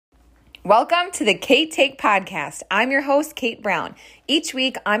Welcome to the Kate Take Podcast. I'm your host, Kate Brown. Each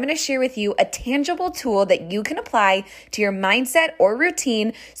week, I'm going to share with you a tangible tool that you can apply to your mindset or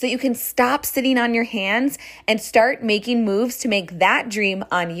routine so that you can stop sitting on your hands and start making moves to make that dream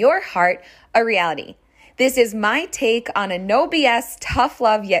on your heart a reality. This is my take on a no BS, tough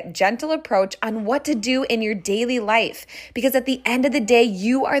love, yet gentle approach on what to do in your daily life. Because at the end of the day,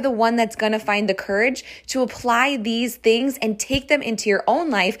 you are the one that's going to find the courage to apply these things and take them into your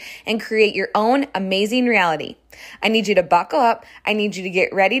own life and create your own amazing reality. I need you to buckle up. I need you to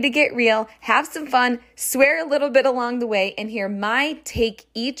get ready to get real, have some fun, swear a little bit along the way, and hear my take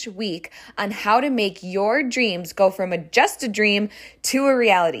each week on how to make your dreams go from just a dream to a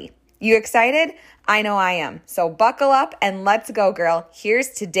reality. You excited? I know I am. So buckle up and let's go, girl. Here's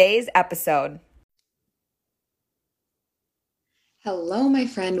today's episode. Hello, my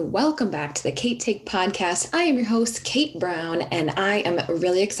friend. Welcome back to the Kate Take Podcast. I am your host, Kate Brown, and I am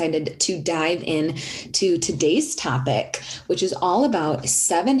really excited to dive in to today's topic, which is all about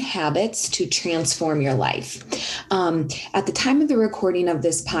 7 habits to transform your life. At the time of the recording of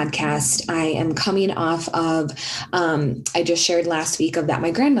this podcast, I am coming off of, I just shared last week of that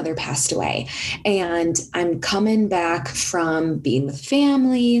my grandmother passed away, and I'm coming back from being with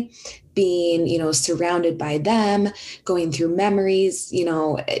family, being, surrounded by them, going through memories,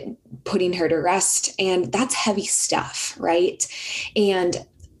 putting her to rest. And that's heavy stuff, right? And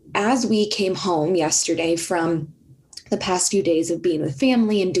as we came home yesterday from the past few days of being with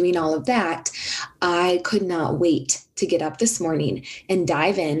family and doing all of that, I could not wait to get up this morning and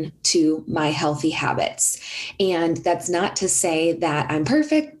dive in to my healthy habits. And that's not to say that I'm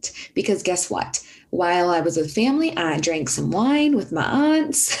perfect, because guess what? While I was with family, I drank some wine with my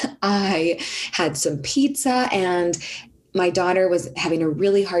aunts. I had some pizza, and my daughter was having a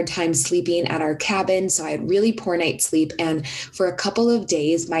really hard time sleeping at our cabin. So I had really poor night's sleep. And for a couple of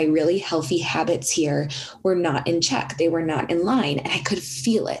days, my really healthy habits here were not in check. They were not in line, and I could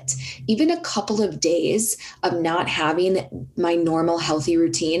feel it. Even a couple of days of not having my normal healthy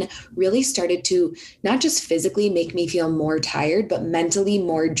routine really started to not just physically make me feel more tired, but mentally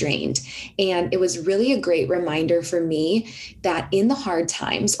more drained. And it was really a great reminder for me that in the hard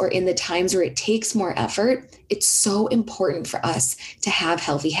times, or in the times where it takes more effort, it's so important for us to have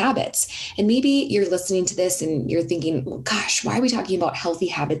healthy habits. And maybe you're listening to this and you're thinking, well, gosh, why are we talking about healthy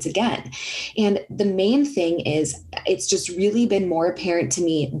habits again? And the main thing is, it's just really been more apparent to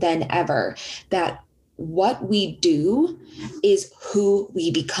me than ever that what we do is who we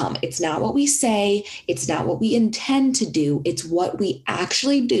become. It's not what we say. It's not what we intend to do. It's what we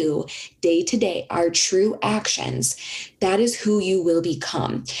actually do day to day, our true actions. That is who you will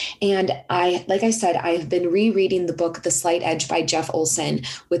become. And like I said, I've been rereading the book, The Slight Edge by Jeff Olson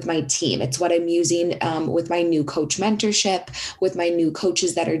with my team. It's what I'm using with my new coach mentorship, with my new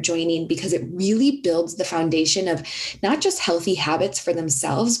coaches that are joining, because it really builds the foundation of not just healthy habits for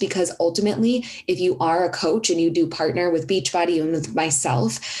themselves, because ultimately, if you are a coach and you do partner with Beachbody and with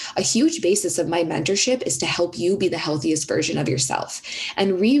myself, a huge basis of my mentorship is to help you be the healthiest version of yourself.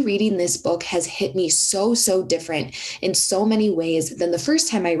 And rereading this book has hit me so different in so many ways than the first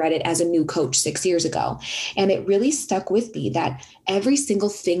time I read it as a new coach 6 years ago. And it really stuck with me that every single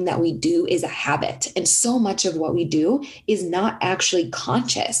thing that we do is a habit. And so much of what we do is not actually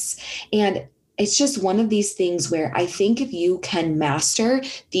conscious. And it's just one of these things where I think if you can master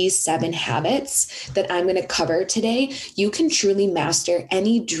these 7 habits that I'm going to cover today, you can truly master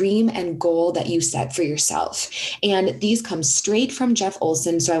any dream and goal that you set for yourself. And these come straight from Jeff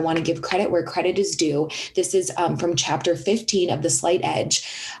Olson. So I want to give credit where credit is due. This is from chapter 15 of The Slight Edge.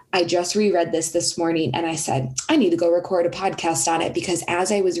 I just reread this morning, and I said, I need to go record a podcast on it, because as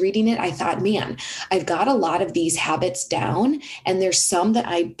I was reading it, I thought, man, I've got a lot of these habits down, and there's some that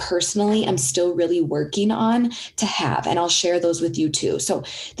I personally am still really working on to have, and I'll share those with you too. So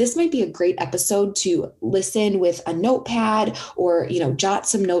this might be a great episode to listen with a notepad or, jot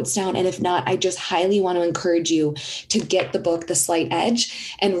some notes down. And if not, I just highly want to encourage you to get the book, The Slight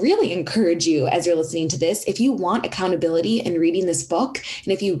Edge, and really encourage you as you're listening to this, if you want accountability in reading this book,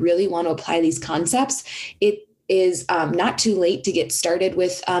 and if you really want to apply these concepts, it is not too late to get started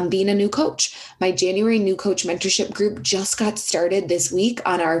with being a new coach. My January new coach mentorship group just got started this week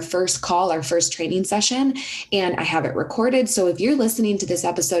on our first call, our first training session, and I have it recorded. So if you're listening to this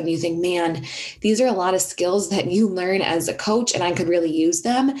episode and you think, man, these are a lot of skills that you learn as a coach and I could really use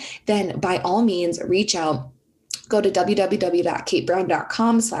them, then by all means, reach out. Go to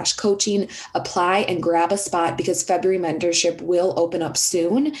www.katebrown.com/coaching, apply and grab a spot, because February mentorship will open up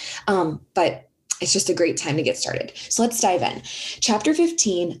soon. But it's just a great time to get started. So let's dive in. Chapter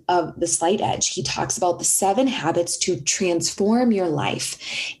 15 of The Slight Edge, he talks about the 7 habits to transform your life.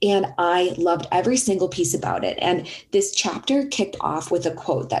 And I loved every single piece about it. And this chapter kicked off with a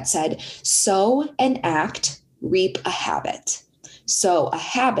quote that said, "Sow an act, reap a habit. Sow a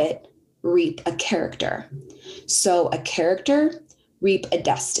habit, reap a character. Sow a character, reap a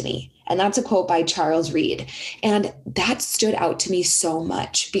destiny." And that's a quote by Charles Reed. And that stood out to me so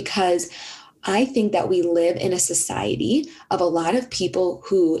much because I think that we live in a society of a lot of people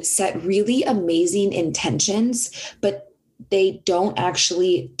who set really amazing intentions, but they don't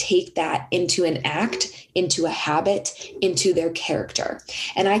actually take that into an act, into a habit, into their character.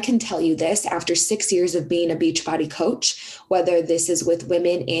 And I can tell you this, after 6 years of being a Beachbody coach, whether this is with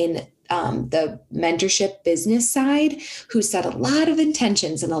women in the mentorship business side who set a lot of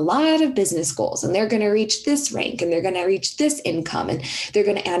intentions and a lot of business goals, and they're going to reach this rank and they're going to reach this income and they're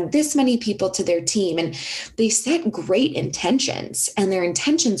going to add this many people to their team. And they set great intentions and their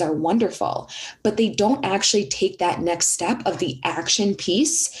intentions are wonderful, but they don't actually take that next step of the action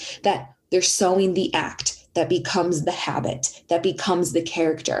piece that they're sowing the act that becomes the habit, that becomes the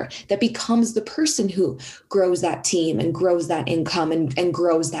character, that becomes the person who grows that team and grows that income and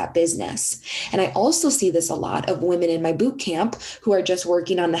grows that business. And I also see this a lot of women in my boot camp who are just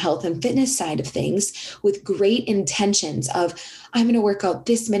working on the health and fitness side of things with great intentions of, I'm going to work out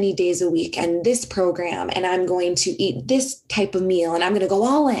this many days a week and this program, and I'm going to eat this type of meal, and I'm going to go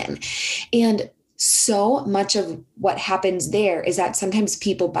all in. And so much of what happens there is that sometimes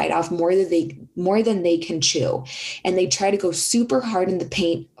people bite off more than they can chew. And they try to go super hard in the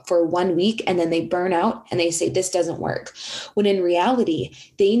paint for 1 week and then they burn out and they say, this doesn't work. When in reality,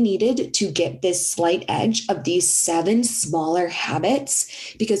 they needed to get this slight edge of these 7 smaller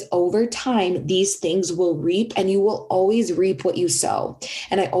habits, because over time, these things will reap and you will always reap what you sow.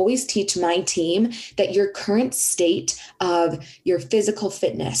 And I always teach my team that your current state of your physical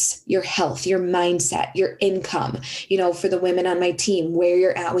fitness, your health, your mindset, your income, for the women on my team, where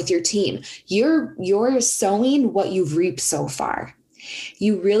you're at with your team, you're sowing what you've reaped so far.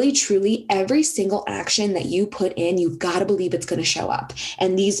 You really, truly, every single action that you put in, you've got to believe it's going to show up.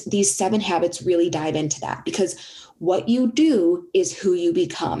 And these 7 habits really dive into that, because what you do is who you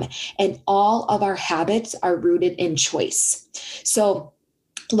become. And all of our habits are rooted in choice. So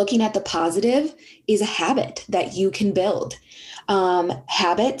looking at the positive is a habit that you can build.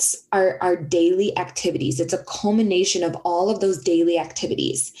 Habits are daily activities. It's a culmination of all of those daily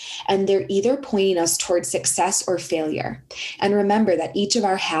activities, and they're either pointing us towards success or failure. And remember that each of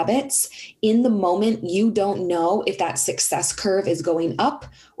our habits, in the moment, you don't know if that success curve is going up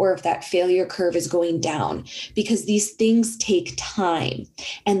or if that failure curve is going down, because these things take time.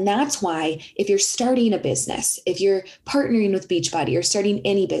 And that's why if you're starting a business, if you're partnering with Beachbody or starting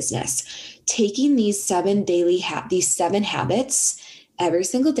any business, taking these 7 habits every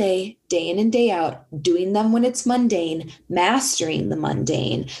single day, day in and day out, doing them when it's mundane, mastering the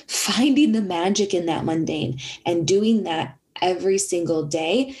mundane, finding the magic in that mundane, and doing that every single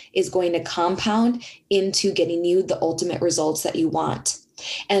day is going to compound into getting you the ultimate results that you want.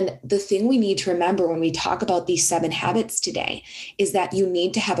 And the thing we need to remember when we talk about these 7 habits today is that you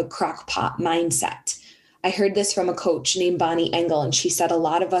need to have a crock pot mindset. I heard this from a coach named Bonnie Engel, and she said a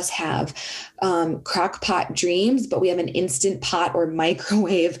lot of us have crock pot dreams, but we have an instant pot or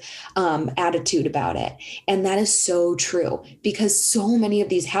microwave attitude about it. And that is so true, because so many of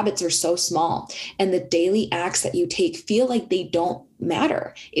these habits are so small, and the daily acts that you take feel like they don't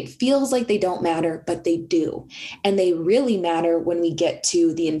matter. It feels like they don't matter, but they do. And they really matter when we get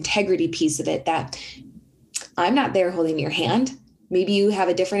to the integrity piece of it, that I'm not there holding your hand. Maybe you have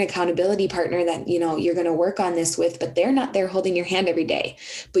a different accountability partner that, you're going to work on this with, but they're not there holding your hand every day.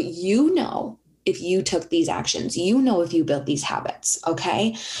 But if you took these actions, if you built these habits.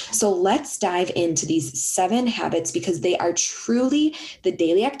 Okay. So let's dive into these 7 habits, because they are truly the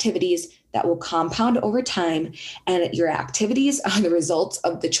daily activities that will compound over time. And your activities are the results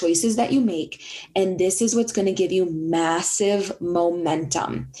of the choices that you make. And this is what's going to give you massive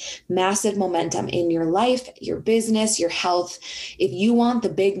momentum in your life, your business, your health. If you want the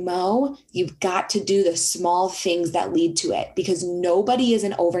big mo, you've got to do the small things that lead to it, because nobody is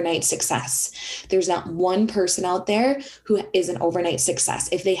an overnight success. There's not one person out there who is an overnight success.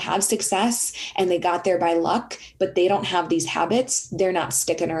 If they have success and they got there by luck, but they don't have these habits, they're not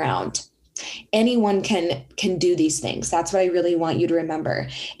sticking around. Anyone can do these things. That's what I really want you to remember.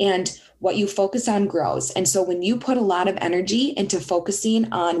 And what you focus on grows. And so when you put a lot of energy into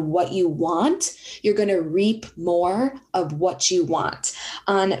focusing on what you want, you're going to reap more of what you want.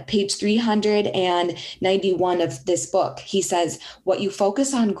 On page 391 of this book, he says, what you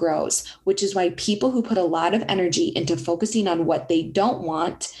focus on grows, which is why people who put a lot of energy into focusing on what they don't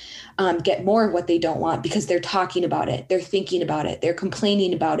want get more of what they don't want, because they're talking about it, they're thinking about it, they're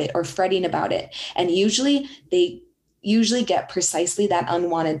complaining about it, or fretting about it. And they usually get precisely that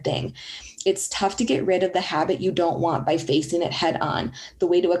unwanted thing. It's tough to get rid of the habit you don't want by facing it head on. The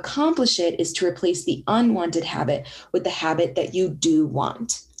way to accomplish it is to replace the unwanted habit with the habit that you do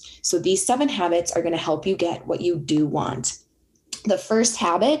want. So these 7 habits are going to help you get what you do want. The first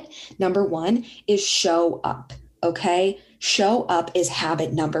habit, number 1, is show up. Okay? Show up is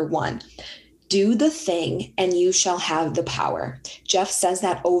habit number 1. Do the thing and you shall have the power. Jeff says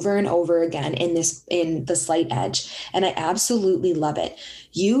that over and over again in The Slight Edge. And I absolutely love it.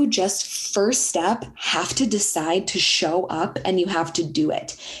 You just first step have to decide to show up, and you have to do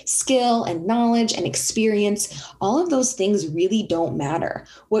it. Skill and knowledge and experience, all of those things really don't matter.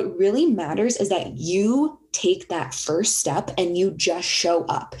 What really matters is that you take that first step and you just show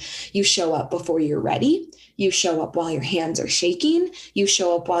up. You show up before you're ready. You show up while your hands are shaking. You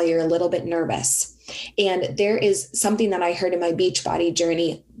show up while you're a little bit nervous. And there is something that I heard in my Beachbody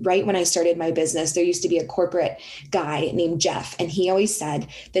journey right when I started my business. There used to be a corporate guy named Jeff, and he always said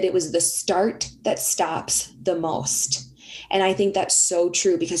that it was the start that stops the most. And I think that's so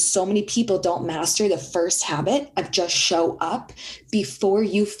true, because so many people don't master the first habit of just show up before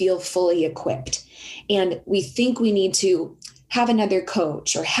you feel fully equipped. And we think we need to have another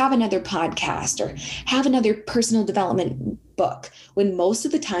coach or have another podcast or have another personal development book, when most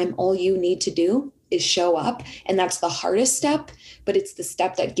of the time all you need to do is show up. And that's the hardest step, but it's the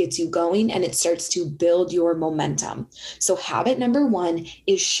step that gets you going, and it starts to build your momentum. So habit number 1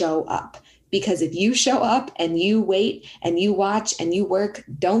 is show up, because if you show up and you wait and you watch and you work,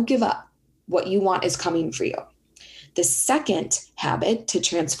 don't give up. What you want is coming for you. The second habit to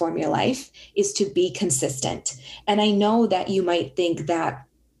transform your life is to be consistent. And I know that you might think that,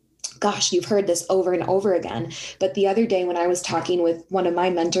 gosh, you've heard this over and over again. But the other day when I was talking with one of my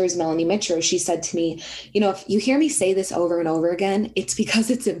mentors, Melanie Mitro, she said to me, if you hear me say this over and over again, it's because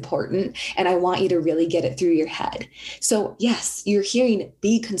it's important. And I want you to really get it through your head. So yes, you're hearing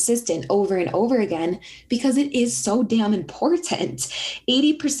be consistent over and over again, because it is so damn important.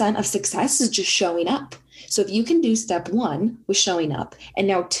 80% of success is just showing up. So if you can do step 1 with showing up, and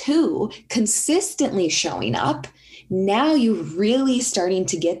now 2, consistently showing up, now you're really starting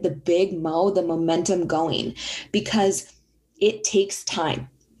to get the momentum going, because it takes time.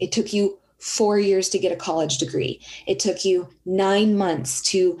 It took you 4 years to get a college degree. It took you 9 months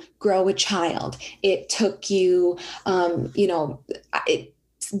to grow a child. It took you,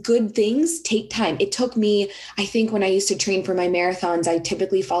 good things take time. It took me, I think when I used to train for my marathons, I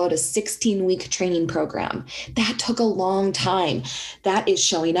typically followed a 16-week training program. That took a long time. That is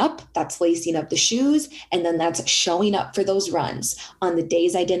showing up, that's lacing up the shoes, and then that's showing up for those runs on the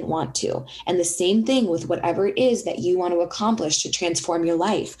days I didn't want to. And the same thing with whatever it is that you want to accomplish to transform your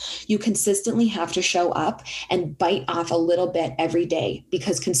life. You consistently have to show up and bite off a little bit every day,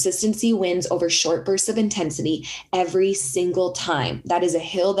 because consistency wins over short bursts of intensity every single time. That is a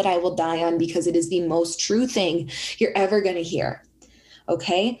hill that I will die on, because it is the most true thing you're ever going to hear.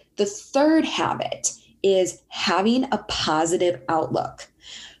 Okay. The third habit is having a positive outlook.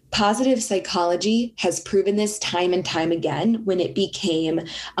 Positive psychology has proven this time and time again when it became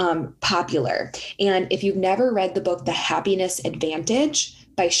popular. And if you've never read the book, The Happiness Advantage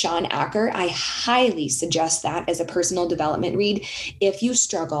by Shawn Achor, I highly suggest that as a personal development read if you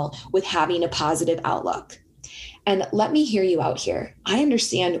struggle with having a positive outlook. And let me hear you out here. I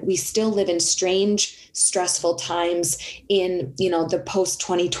understand we still live in strange, stressful times in, the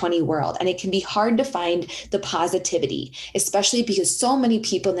post-2020 world. And it can be hard to find the positivity, especially because so many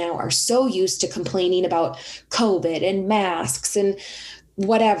people now are so used to complaining about COVID and masks and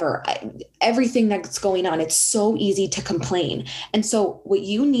whatever, everything that's going on. It's so easy to complain. And so what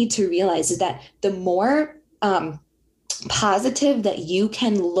you need to realize is that the more positive that you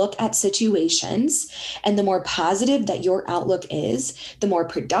can look at situations, and the more positive that your outlook is, the more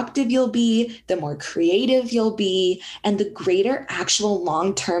productive you'll be, the more creative you'll be, and the greater actual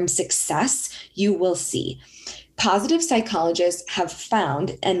long-term success you will see. Positive psychologists have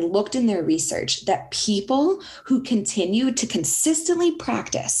found and looked in their research that people who continue to consistently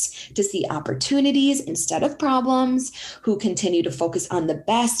practice to see opportunities instead of problems, who continue to focus on the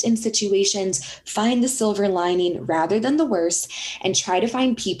best in situations, find the silver lining rather than the worst, and try to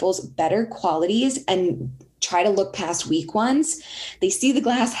find people's better qualities and try to look past weak ones. They see the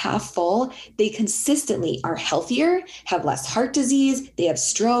glass half full. They consistently are healthier, have less heart disease, they have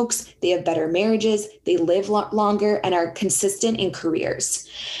strokes, they have better marriages, they live longer, and are consistent in careers.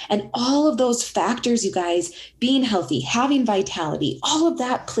 And all of those factors, you guys, being healthy, having vitality, all of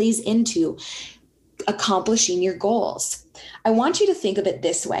that plays into accomplishing your goals. I want you to think of it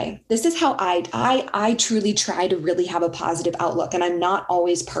this way. This is how I truly try to really have a positive outlook, and I'm not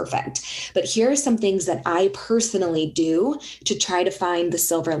always perfect. But here are some things that I personally do to try to find the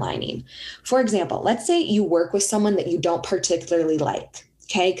silver lining. For example, let's say you work with someone that you don't particularly like.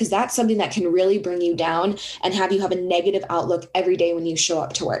 Okay, because that's something that can really bring you down and have you have a negative outlook every day when you show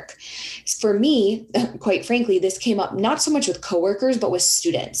up to work. For me, quite frankly, this came up not so much with coworkers, but with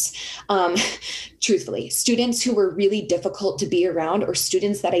students. Truthfully, students who were really difficult to be around or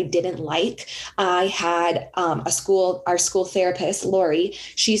students that I didn't like. I had our school therapist, Lori,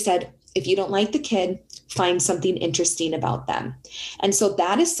 she said, if you don't like the kid, find something interesting about them. And so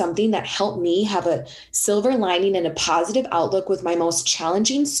that is something that helped me have a silver lining and a positive outlook with my most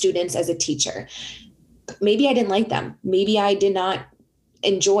challenging students as a teacher. Maybe I didn't like them. Maybe I did not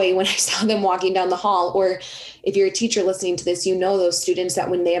enjoy when I saw them walking down the hall. Or if you're a teacher listening to this, you know those students that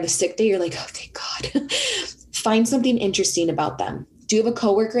when they have a sick day, you're like, oh, thank God. Find something interesting about them. Do you have a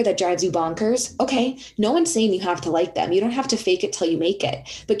coworker that drives you bonkers? Okay, no one's saying you have to like them. You don't have to fake it till you make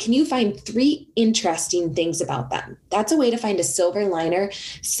it. But can you find 3 interesting things about them? That's a way to find a silver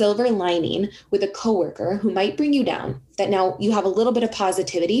lining with a coworker who might bring you down, that now you have a little bit of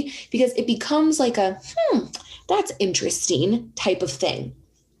positivity because it becomes like a, that's interesting type of thing.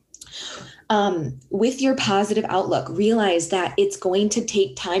 With your positive outlook, realize that it's going to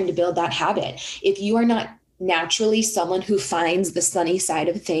take time to build that habit. If you are not naturally someone who finds the sunny side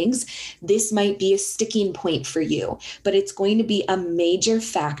of things, this might be a sticking point for you, but it's going to be a major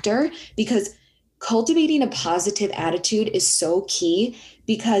factor because cultivating a positive attitude is so key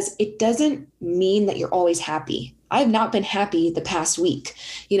because it doesn't mean that you're always happy. I've not been happy the past week,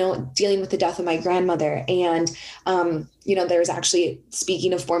 dealing with the death of my grandmother. And, there's actually,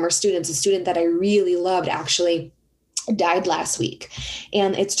 speaking of former students, a student that I really loved actually died last week.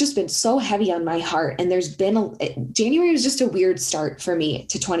 And it's just been so heavy on my heart. And January was just a weird start for me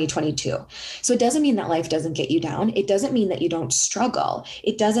to 2022. So it doesn't mean that life doesn't get you down. It doesn't mean that you don't struggle.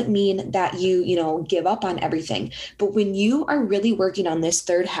 It doesn't mean that you give up on everything. But when you are really working on this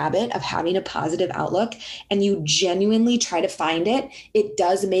third habit of having a positive outlook and you genuinely try to find it, it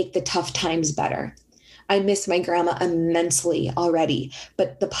does make the tough times better. I miss my grandma immensely already,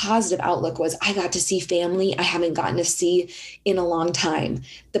 but the positive outlook was I got to see family I haven't gotten to see in a long time.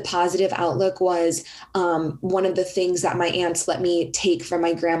 The positive outlook was one of the things that my aunts let me take from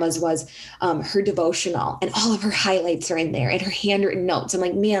my grandma's was her devotional, and all of her highlights are in there and her handwritten notes. I'm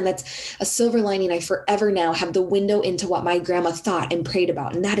like, man, that's a silver lining. I forever now have the window into what my grandma thought and prayed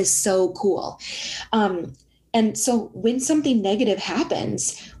about. And that is so cool. And so when something negative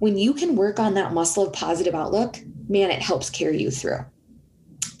happens, when you can work on that muscle of positive outlook, man, it helps carry you through.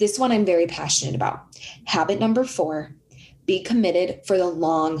 This one I'm very passionate about. Habit number 4, be committed for the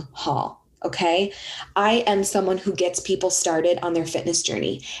long haul. Okay. I am someone who gets people started on their fitness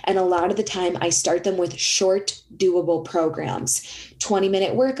journey. And a lot of the time I start them with short, doable programs,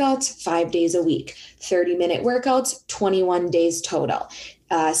 20-minute workouts, 5 days a week, 30-minute workouts, 21 days total.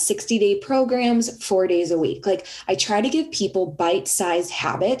 60-day programs, 4 days a week. Like I try to give people bite-sized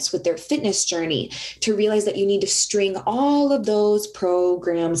habits with their fitness journey to realize that you need to string all of those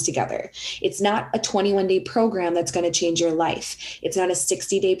programs together. It's not a 21-day program that's going to change your life. It's not a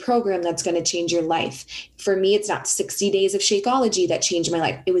 60-day program that's going to change your life. For me, it's not 60 days of Shakeology that changed my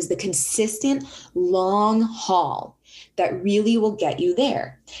life. It was the consistent long haul that really will get you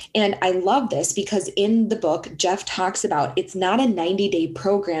there. And I love this because in the book, Jeff talks about it's not a 90-day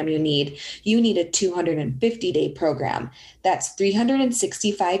program you need. You need a 250-day program. That's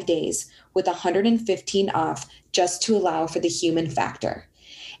 365 days with 115 off just to allow for the human factor.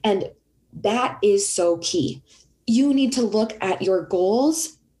 And that is so key. You need to look at your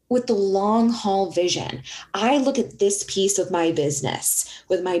goals with the long haul vision. I look at this piece of my business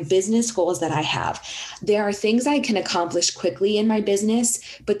with my business goals that I have. There are things I can accomplish quickly in my business,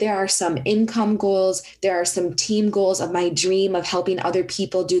 but there are some income goals. There are some team goals of my dream of helping other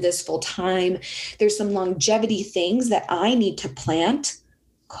people do this full time. There's some longevity things that I need to plant,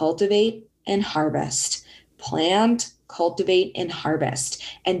 cultivate, and harvest plant, cultivate, and harvest,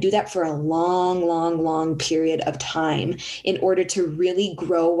 and do that for a long, long, long period of time in order to really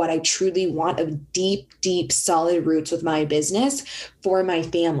grow what I truly want of deep, deep, solid roots with my business for my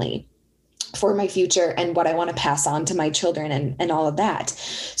family, for my future, and what I want to pass on to my children and all of that.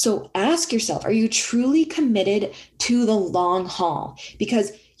 So ask yourself, are you truly committed to the long haul?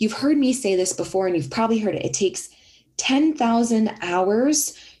 Because you've heard me say this before, and you've probably heard it. It takes 10,000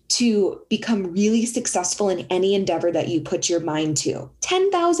 hours to become really successful in any endeavor that you put your mind to.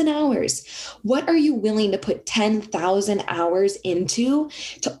 10,000 hours. What are you willing to put 10,000 hours into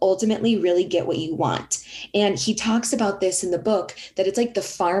to ultimately really get what you want? And he talks about this in the book, that it's like the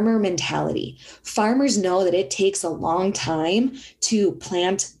farmer mentality. Farmers know that it takes a long time to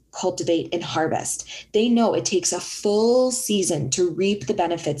plant, cultivate, and harvest. They know it takes a full season to reap the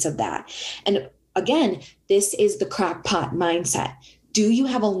benefits of that. And again, this is the crackpot mindset. Do you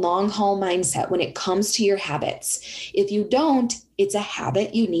have a long haul mindset when it comes to your habits? If you don't, it's a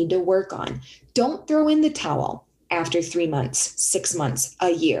habit you need to work on. Don't throw in the towel after 3 months, 6 months, a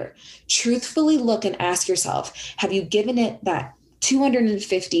year. Truthfully look and ask yourself, have you given it that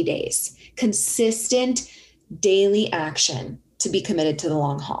 250 days, consistent daily action to be committed to the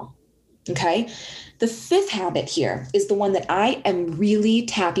long haul? Okay. The fifth habit here is the one that I am really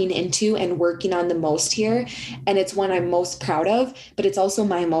tapping into and working on the most here. And it's one I'm most proud of, but it's also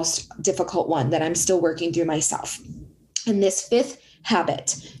my most difficult one that I'm still working through myself. And this fifth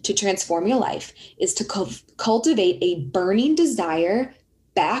habit to transform your life is to cultivate a burning desire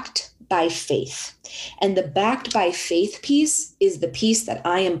backed by faith. And the backed by faith piece is the piece that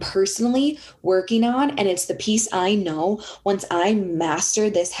I am personally working on. And it's the piece I know once I master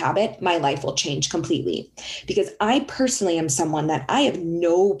this habit, my life will change completely. Because I personally am someone that I have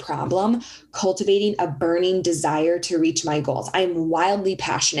no problem cultivating a burning desire to reach my goals. I'm wildly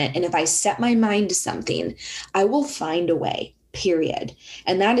passionate. And if I set my mind to something, I will find a way, period.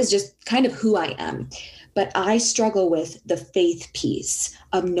 And that is just kind of who I am. But I struggle with the faith piece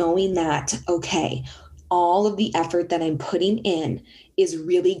of knowing that, okay, all of the effort that I'm putting in is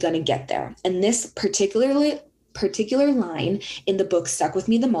really going to get there. And this particular line in the book stuck with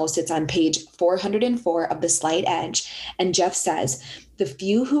me the most. It's on page 404 of The Slight Edge. And Jeff says, the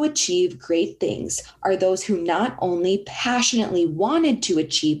few who achieve great things are those who not only passionately wanted to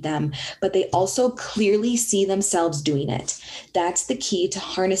achieve them, but they also clearly see themselves doing it. That's the key to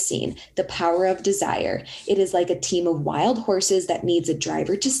harnessing the power of desire. It is like a team of wild horses that needs a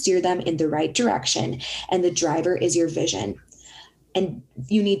driver to steer them in the right direction. And the driver is your vision. And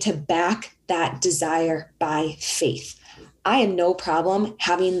you need to back that desire by faith. I have no problem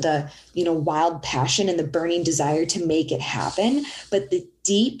having the, wild passion and the burning desire to make it happen. But the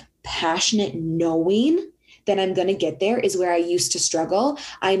deep, passionate knowing that I'm going to get there is where I used to struggle.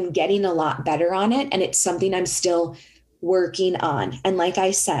 I'm getting a lot better on it. And it's something I'm still working on. And like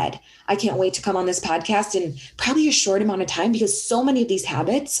I said, I can't wait to come on this podcast in probably a short amount of time, because so many of these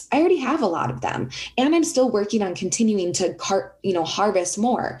habits, I already have a lot of them, and I'm still working on continuing to harvest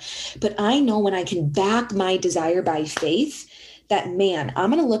more. But I know when I can back my desire by faith, that, man,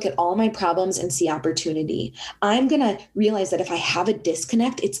 I'm going to look at all my problems and see opportunity. I'm going to realize that if I have a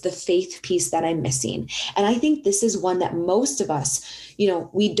disconnect, it's the faith piece that I'm missing. And I think this is one that most of us,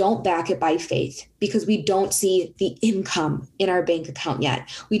 we don't back it by faith because we don't see the income in our bank account yet.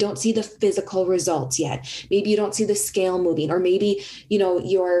 We don't see the physical results yet. Maybe you don't see the scale moving, or maybe,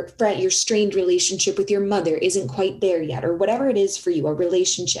 your strained relationship with your mother isn't quite there yet, or whatever it is for you, a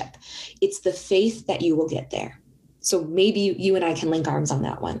relationship. It's the faith that you will get there. So maybe you and I can link arms on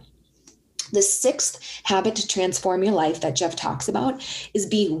that one. The sixth habit to transform your life that Jeff talks about is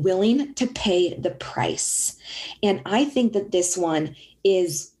be willing to pay the price. And I think that this one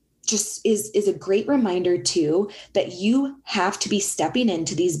is a great reminder too, that you have to be stepping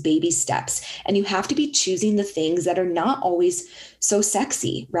into these baby steps, and you have to be choosing the things that are not always so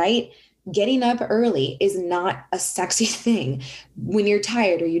sexy, right? Getting up early is not a sexy thing when you're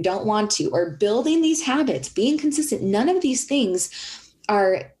tired or you don't want to, or building these habits, being consistent. None of these things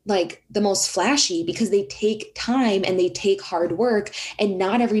are like the most flashy because they take time and they take hard work, and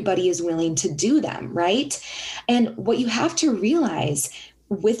not everybody is willing to do them, right? And what you have to realize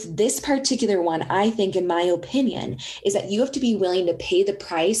with this particular one, I think, in my opinion, is that you have to be willing to pay the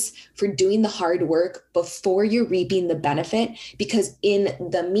price for doing the hard work before you're reaping the benefit. Because in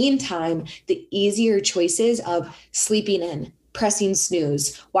the meantime, the easier choices of sleeping in, pressing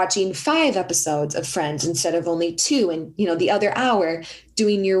snooze, watching 5 episodes of Friends instead of only 2, and the other hour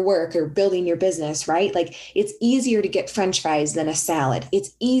doing your work or building your business, right? Like it's easier to get French fries than a salad.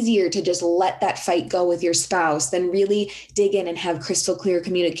 It's easier to just let that fight go with your spouse than really dig in and have crystal clear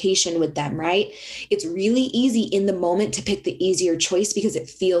communication with them, right? It's really easy in the moment to pick the easier choice because it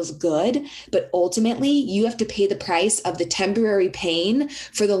feels good, but ultimately you have to pay the price of the temporary pain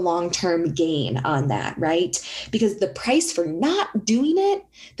for the long-term gain on that, right? Because the price for not doing it,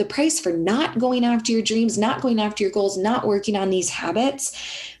 the price for not going after your dreams, not going after your goals, not working on these habits,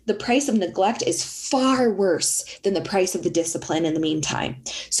 the price of neglect is far worse than the price of the discipline in the meantime.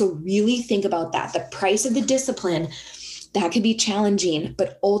 So really think about that. The price of the discipline, that could be challenging,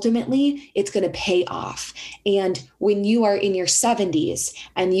 but ultimately it's going to pay off. And when you are in your 70s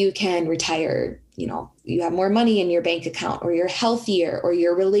and you can retire, you have more money in your bank account, or you're healthier, or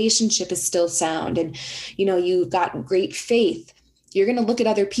your relationship is still sound, and, you've got great faith, you're going to look at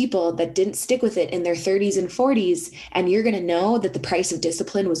other people that didn't stick with it in their 30s and 40s, and you're going to know that the price of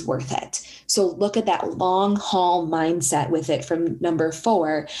discipline was worth it. So look at that long haul mindset with it from number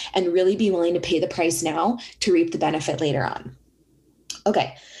 4, and really be willing to pay the price now to reap the benefit later on.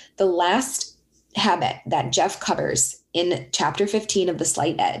 Okay, the last habit that Jeff covers in chapter 15 of The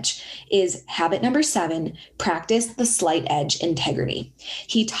Slight Edge is habit number 7, practice the slight edge integrity.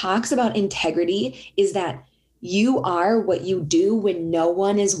 He talks about integrity is that you are what you do when no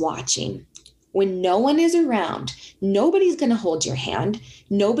one is watching. When no one is around, nobody's going to hold your hand.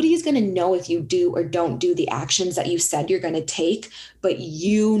 Nobody is going to know if you do or don't do the actions that you said you're going to take, but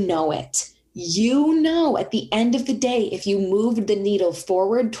you know it. At the end of the day, if you moved the needle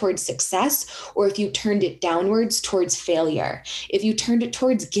forward towards success, or if you turned it downwards towards failure, if you turned it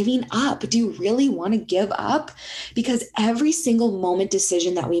towards giving up. Do you really want to give up? Because every single moment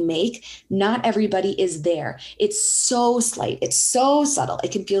decision that we make, not everybody is there. It's so slight. It's so subtle.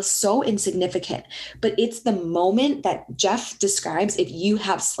 It can feel so insignificant, but it's the moment that Jeff describes if you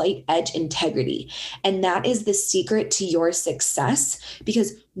have slight edge integrity. And that is the secret to your success,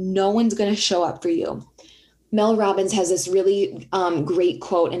 because no one's going to show up for you. Mel Robbins has this really great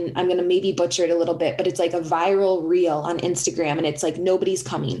quote, and I'm going to maybe butcher it a little bit, but it's like a viral reel on Instagram, and it's like, nobody's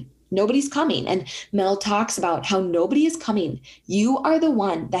coming. Nobody's coming. And Mel talks about how nobody is coming. You are the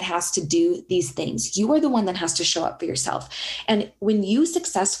one that has to do these things. You are the one that has to show up for yourself. And when you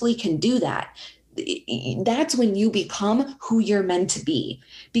successfully can do that, that's when you become who you're meant to be,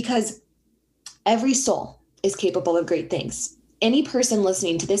 because every soul is capable of great things. Any person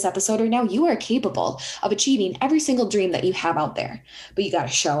listening to this episode right now, you are capable of achieving every single dream that you have out there. But you got to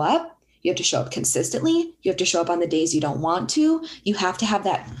show up. You have to show up consistently. You have to show up on the days you don't want to. You have to have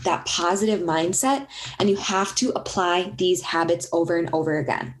that positive mindset, and you have to apply these habits over and over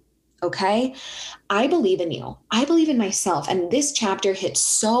again. Okay? I believe in you. I believe in myself. And this chapter hits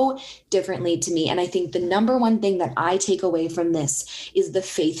so differently to me. And I think the number one thing that I take away from this is the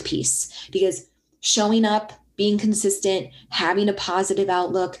faith piece, because showing up, being consistent, having a positive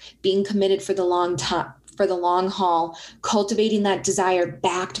outlook, being committed for the long haul, cultivating that desire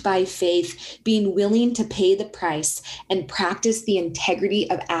backed by faith, being willing to pay the price and practice the integrity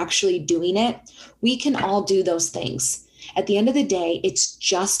of actually doing it. We can all do those things. At the end of the day, it's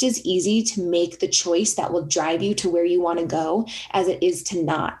just as easy to make the choice that will drive you to where you want to go as it is to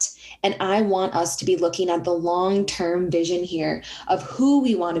not. And I want us to be looking at the long-term vision here of who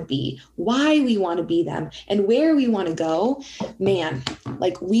we want to be, why we want to be them, and where we want to go. Man,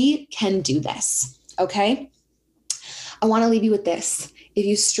 like, we can do this. Okay? I want to leave you with this. If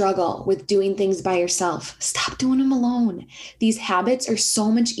you struggle with doing things by yourself, stop doing them alone. These habits are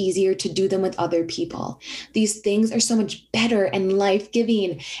so much easier to do them with other people. These things are so much better and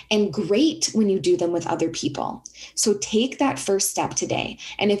life-giving and great when you do them with other people. So take that first step today.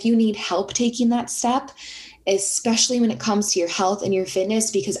 And if you need help taking that step, especially when it comes to your health and your fitness,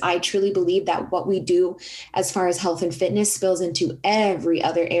 because I truly believe that what we do as far as health and fitness spills into every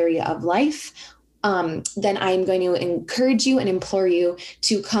other area of life, then I'm going to encourage you and implore you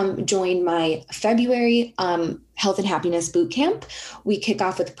to come join my February Health and Happiness Bootcamp. We kick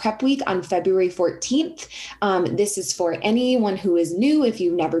off with Prep Week on February 14th. This is for anyone who is new. If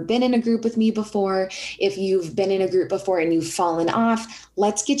you've never been in a group with me before, if you've been in a group before and you've fallen off,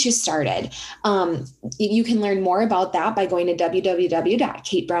 let's get you started. You can learn more about that by going to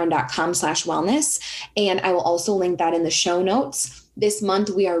www.katebrown.com/wellness. And I will also link that in the show notes. This month,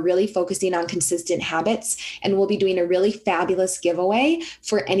 we are really focusing on consistent habits, and we'll be doing a really fabulous giveaway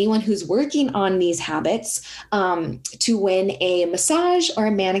for anyone who's working on these habits to win a massage or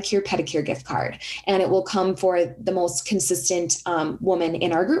a manicure pedicure gift card. And it will come for the most consistent woman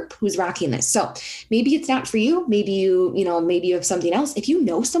in our group who's rocking this. So maybe it's not for you. Maybe maybe you have something else. If you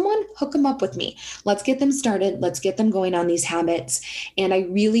know someone, hook them up with me. Let's get them started. Let's get them going on these habits. And I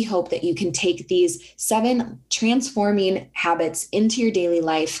really hope that you can take these 7 transforming habits into your daily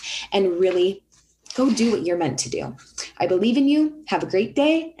life and really go do what you're meant to do. I believe in you. Have a great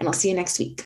day, and I'll see you next week.